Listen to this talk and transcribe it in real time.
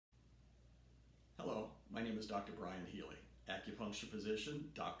My name is Dr. Brian Healy, acupuncture physician,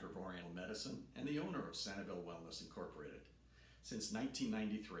 doctor of Oriental medicine, and the owner of Sanibel Wellness Incorporated. Since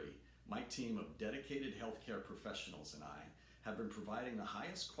 1993, my team of dedicated healthcare professionals and I have been providing the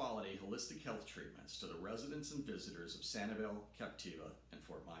highest quality holistic health treatments to the residents and visitors of Sanibel, Captiva, and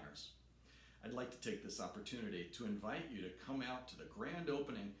Fort Myers. I'd like to take this opportunity to invite you to come out to the grand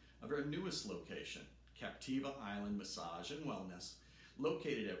opening of our newest location, Captiva Island Massage and Wellness,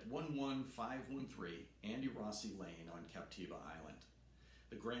 located at 11513 Andy Rosse Lane on Captiva Island.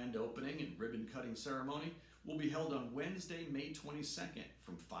 The grand opening and ribbon cutting ceremony will be held on Wednesday, May 22nd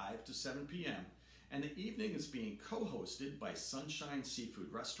from 5 to 7 p.m. and the evening is being co-hosted by Sunshine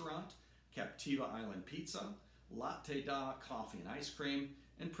Seafood Restaurant, Captiva Island Pizza, Latte Coffee and Ice Cream,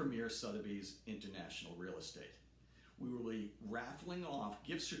 and Premier Sotheby's International Real Estate. We will be raffling off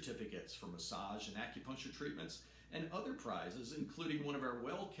gift certificates for massage and acupuncture treatments and other prizes, including one of our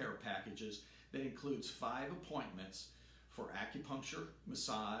well care packages that includes 5 appointments for acupuncture,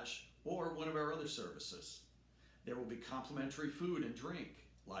 massage, or one of our other services. There will be complimentary food and drink,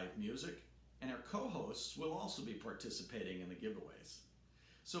 live music, and our co-hosts will also be participating in the giveaways.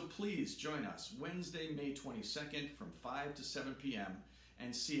 So please join us Wednesday, May 22nd from 5 to 7 p.m.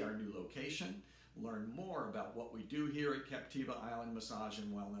 and see our new location, learn more about what we do here at Captiva Island Massage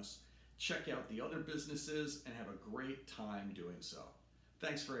and Wellness, check out the other businesses, and have a great time doing so.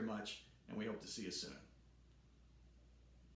 Thanks very much, and we hope to see you soon.